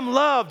 I am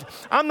loved.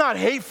 I'm not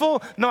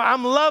hateful. No,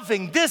 I'm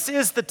loving. This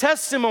is the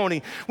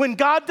testimony. When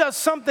God does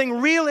something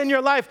real in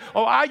your life,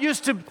 oh, I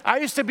used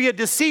to be a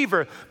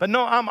deceiver, but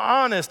no, I'm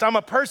honest. I'm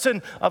a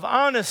person of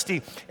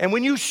honesty. And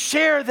when you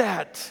share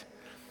that,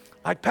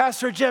 like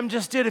Pastor Jim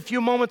just did a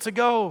few moments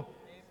ago,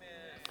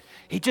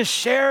 he just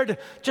shared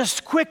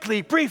just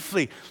quickly,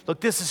 briefly, look,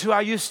 this is who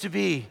I used to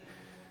be.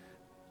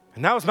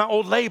 And that was my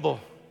old label,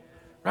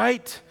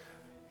 right?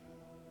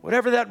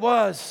 Whatever that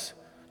was,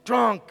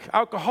 drunk,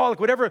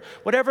 alcoholic,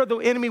 whatever the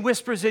enemy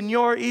whispers in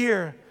your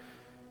ear,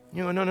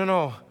 you go,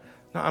 no,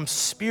 I'm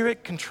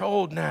spirit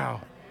controlled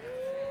now.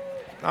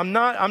 I'm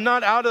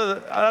not out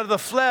of the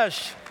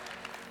flesh.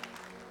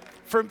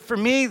 For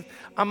me,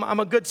 I'm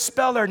a good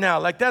speller now.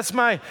 Like, that's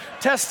my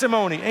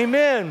testimony.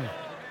 Amen.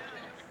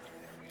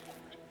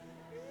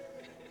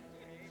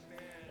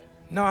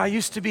 No, I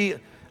used to be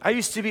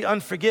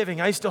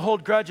unforgiving. I used to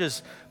hold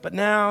grudges, but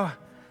now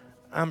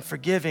I'm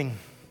forgiving.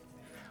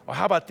 Or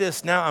how about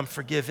this? Now I'm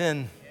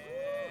forgiven.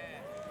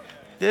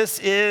 This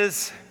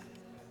is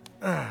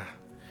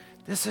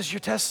your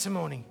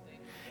testimony.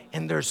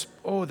 And there's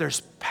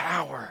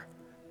power.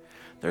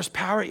 There's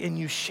power in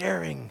you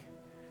sharing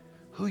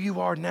who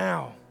you are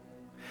now.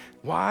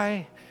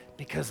 Why?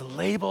 Because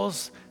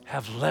labels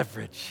have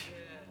leverage.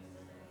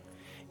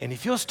 And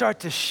if you'll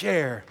start to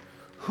share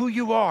who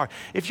you are,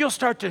 if you'll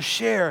start to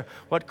share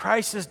what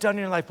Christ has done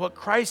in your life, what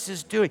Christ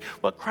is doing,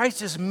 what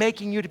Christ is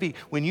making you to be,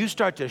 when you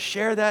start to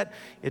share that,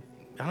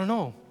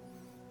 kind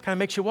of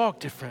makes you walk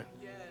different.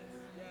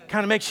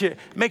 Kind of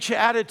makes your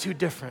attitude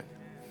different.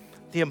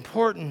 The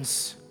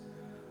importance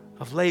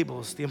of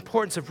labels, the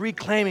importance of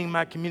reclaiming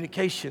my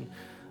communication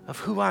of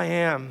who I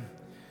am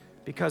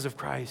because of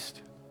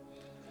Christ.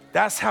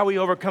 That's how we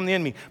overcome the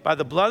enemy. By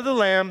the blood of the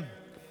Lamb,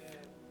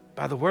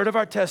 by the word of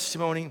our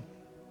testimony.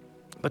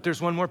 But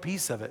there's one more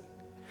piece of it.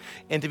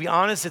 And to be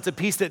honest, it's a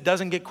piece that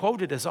doesn't get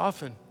quoted as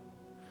often.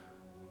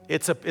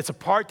 It's a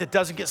part that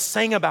doesn't get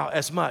sang about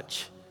as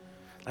much.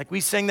 Like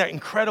we sang that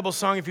incredible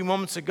song a few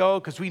moments ago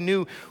because we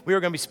knew we were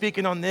going to be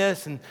speaking on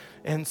this.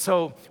 And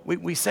so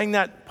we sang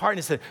that part and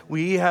it said,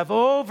 we have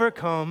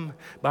overcome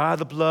by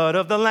the blood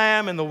of the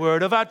Lamb and the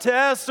word of our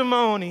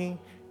testimony.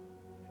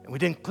 And we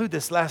didn't include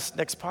this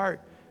next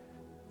part.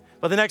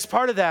 But the next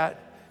part of that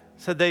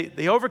said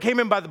they overcame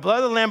him by the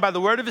blood of the Lamb, by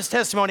the word of his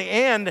testimony,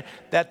 and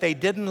that they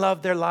didn't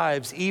love their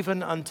lives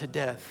even unto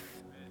death.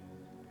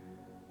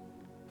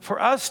 For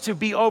us to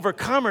be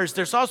overcomers,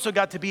 there's also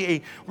got to be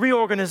a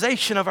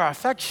reorganization of our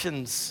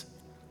affections,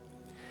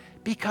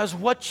 because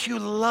what you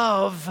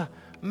love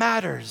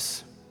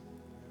matters.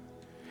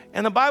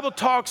 And the Bible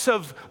talks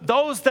of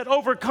those that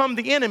overcome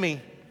the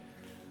enemy,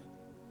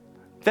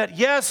 that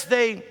yes,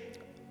 they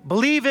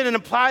believe in and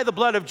apply the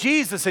blood of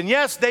Jesus, and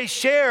yes, they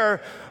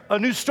share a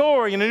new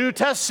story and a new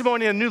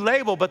testimony and a new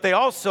label, but they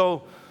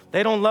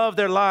don't love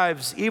their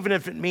lives, even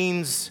if it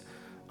means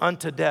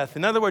unto death.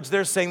 In other words,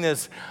 they're saying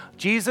this,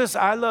 Jesus,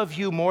 I love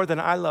you more than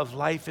I love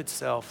life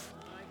itself.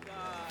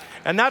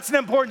 And that's an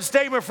important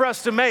statement for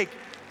us to make.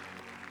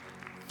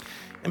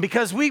 And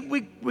because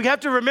we have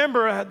to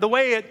remember the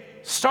way it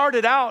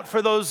started out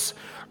for those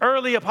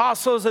early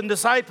apostles and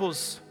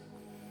disciples.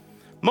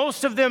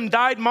 Most of them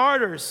died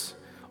martyrs.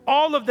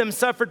 All of them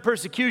suffered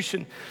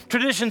persecution.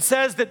 Tradition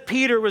says that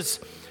Peter was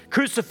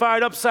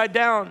crucified upside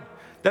down,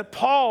 that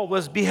Paul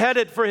was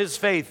beheaded for his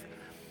faith.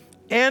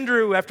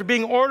 Andrew, after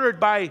being ordered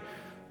by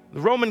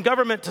the Roman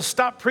government to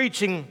stop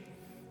preaching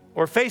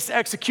or face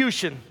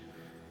execution,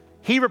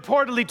 he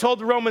reportedly told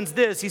the Romans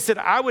this. He said,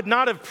 I would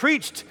not have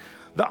preached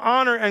the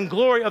honor and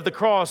glory of the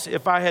cross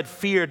if I had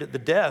feared the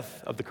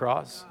death of the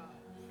cross.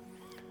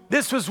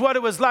 This was what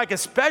it was like,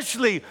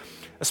 especially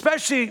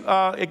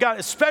it got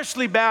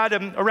especially bad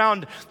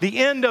around the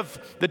end of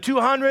the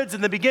 200s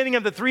and the beginning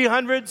of the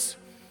 300s.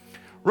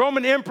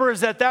 Roman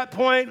emperors at that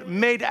point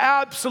made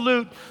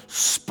absolute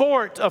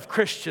sport of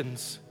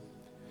Christians.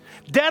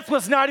 Death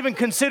was not even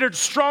considered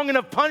strong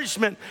enough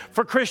punishment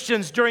for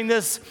Christians during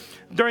this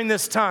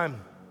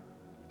time.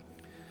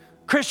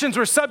 Christians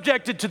were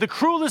subjected to the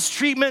cruelest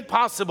treatment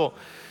possible.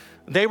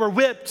 They were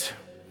whipped.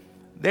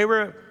 They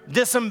were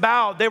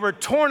disemboweled. They were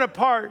torn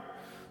apart,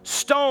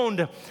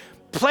 stoned.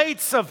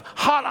 Plates of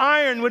hot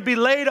iron would be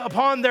laid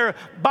upon their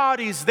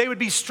bodies. They would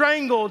be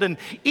strangled and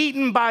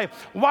eaten by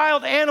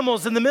wild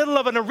animals in the middle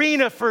of an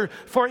arena for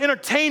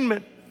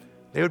entertainment.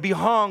 They would be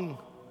hung,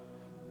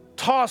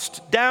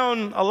 tossed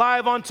down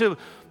alive onto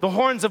the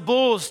horns of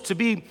bulls to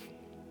be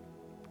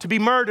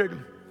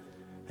murdered.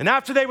 And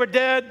after they were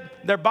dead,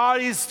 their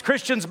bodies,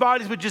 Christians'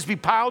 bodies, would just be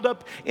piled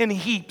up in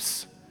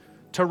heaps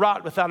to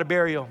rot without a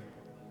burial.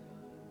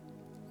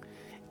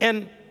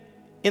 And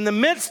in the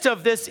midst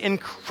of this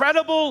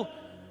incredible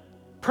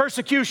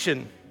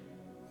persecution,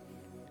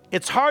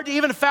 it's hard to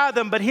even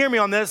fathom, but hear me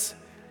on this.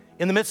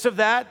 In the midst of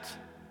that,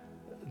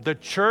 the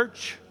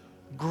church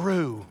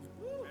grew.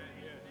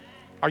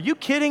 Are you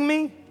kidding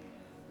me?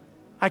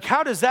 Like,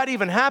 how does that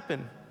even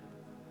happen?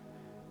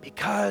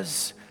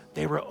 Because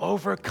they were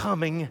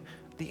overcoming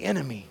the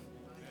enemy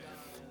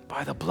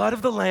by the blood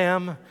of the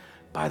Lamb,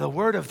 by the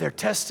word of their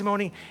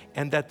testimony,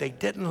 and that they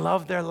didn't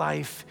love their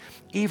life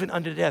even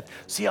unto death.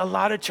 See, a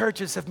lot of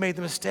churches have made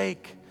the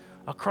mistake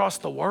across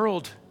the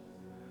world,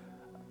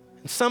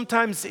 and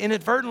sometimes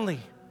inadvertently.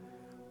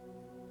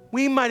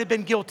 We might have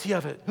been guilty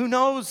of it. Who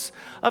knows?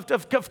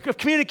 Of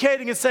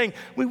communicating and saying,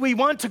 we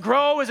want to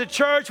grow as a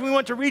church, and we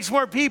want to reach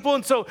more people,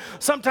 and so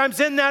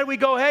sometimes in that we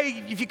go,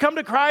 hey, if you come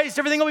to Christ,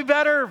 everything will be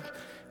better.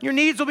 Your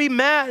needs will be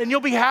met, and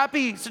you'll be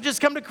happy, so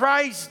just come to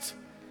Christ.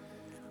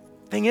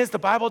 Thing is, the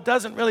Bible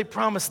doesn't really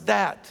promise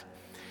that.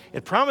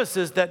 It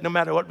promises that no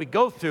matter what we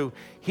go through,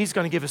 He's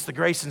going to give us the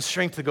grace and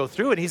strength to go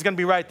through it. He's going to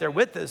be right there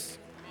with us.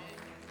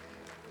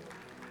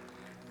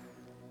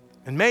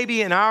 And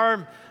maybe in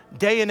our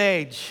day and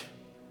age,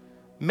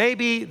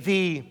 maybe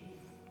the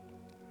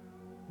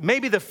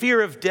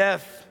fear of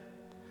death,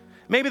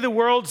 maybe the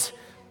world's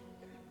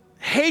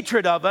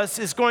hatred of us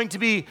is going to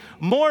be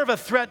more of a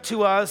threat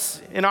to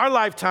us in our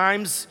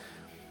lifetimes,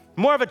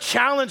 more of a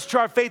challenge to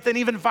our faith than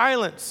even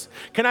violence.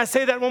 Can I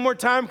say that one more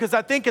time? Because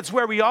I think it's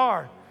where we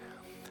are.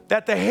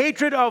 That the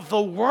hatred of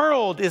the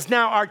world is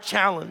now our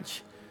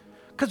challenge.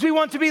 Because we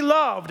want to be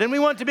loved and we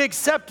want to be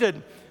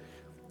accepted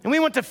and we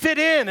want to fit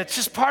in. It's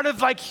just part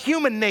of like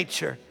human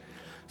nature.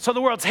 So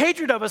the world's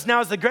hatred of us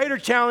now is the greater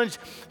challenge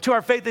to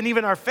our faith than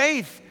even our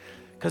faith.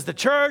 Because the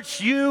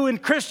church, you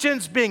and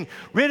Christians being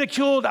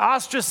ridiculed,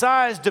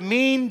 ostracized,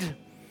 demeaned,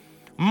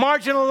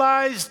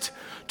 marginalized,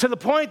 to the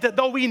point that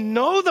though we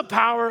know the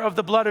power of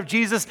the blood of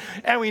Jesus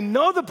and we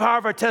know the power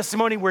of our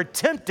testimony, we're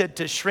tempted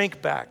to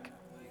shrink back.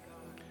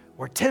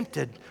 We're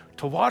tempted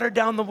to water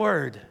down the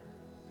word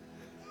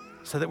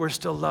so that we're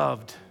still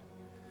loved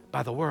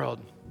by the world.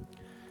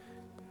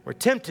 We're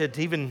tempted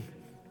to even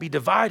be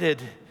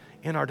divided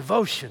in our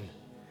devotion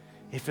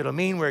if it'll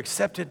mean we're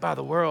accepted by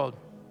the world.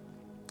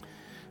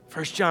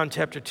 1 John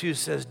chapter 2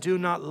 says, do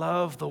not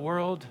love the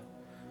world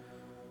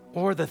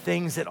or the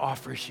things it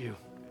offers you.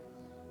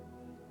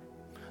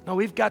 No,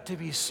 we've got to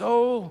be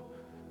so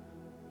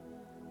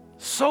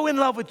in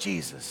love with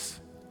Jesus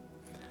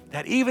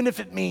that even if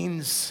it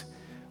means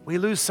we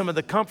lose some of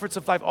the comforts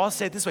of life, I'll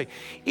say it this way,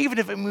 even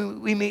if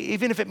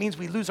it means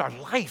we lose our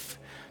life.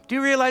 Do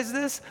you realize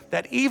this?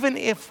 That even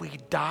if we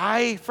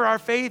die for our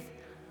faith,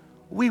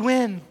 we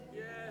win.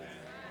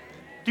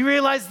 Do you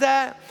realize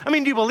that? I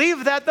mean, do you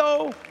believe that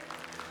though?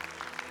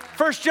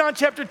 1 John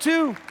chapter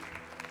 2,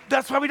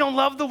 that's why we don't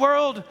love the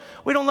world.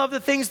 We don't love the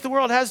things the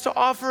world has to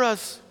offer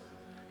us.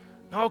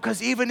 No,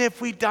 because even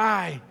if we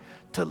die,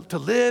 to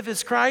live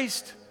is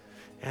Christ,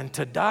 and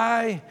to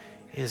die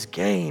is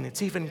gain.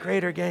 It's even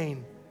greater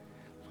gain.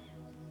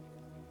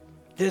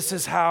 This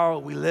is how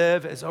we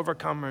live as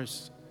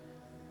overcomers.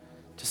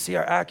 To see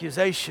our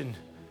accusation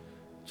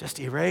just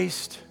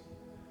erased,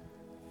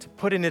 to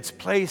put in its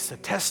place a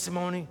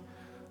testimony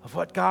of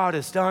what God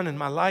has done in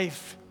my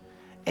life,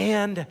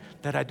 and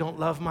that I don't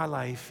love my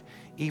life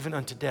even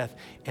unto death.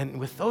 And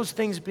with those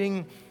things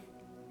being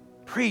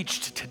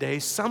preached today,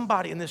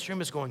 somebody in this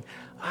room is going,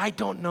 I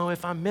don't know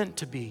if I'm meant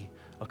to be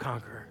a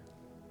conqueror.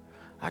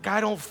 Like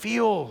I don't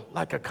feel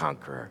like a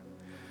conqueror.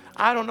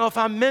 I don't know if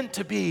I'm meant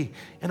to be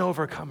an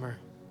overcomer.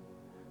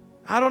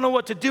 I don't know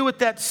what to do with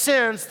that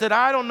sense that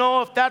I don't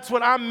know if that's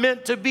what I'm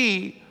meant to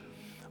be,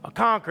 a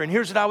conqueror. And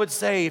here's what I would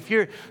say. If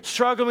you're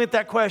struggling with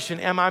that question,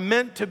 am I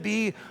meant to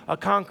be a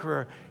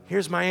conqueror?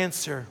 Here's my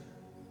answer.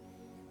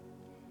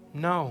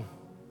 No.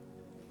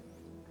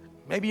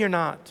 Maybe you're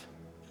not.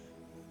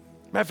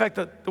 Matter of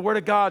fact, the Word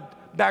of God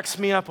backs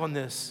me up on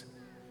this.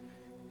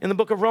 In the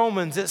book of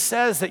Romans, it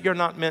says that you're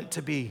not meant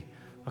to be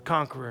a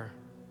conqueror.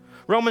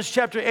 Romans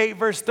chapter 8,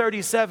 verse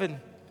 37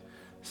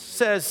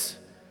 says,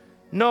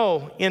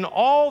 no, in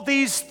all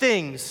these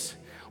things,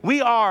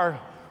 we are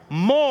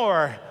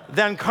more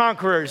than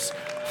conquerors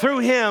through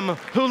him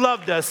who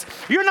loved us.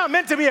 You're not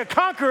meant to be a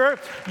conqueror.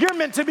 You're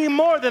meant to be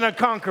more than a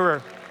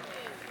conqueror.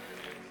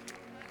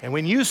 And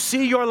when you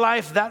see your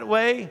life that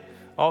way,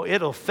 oh,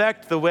 it'll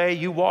affect the way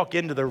you walk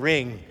into the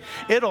ring.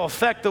 It'll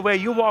affect the way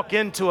you walk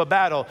into a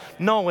battle,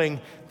 knowing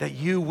that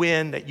you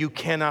win, that you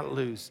cannot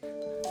lose.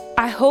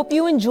 I hope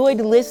you enjoyed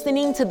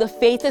listening to the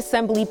Faith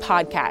Assembly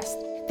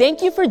podcast.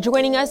 Thank you for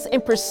joining us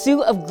in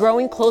pursuit of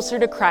growing closer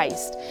to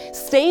Christ.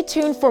 Stay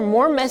tuned for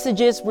more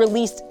messages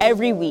released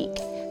every week.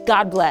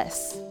 God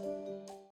bless.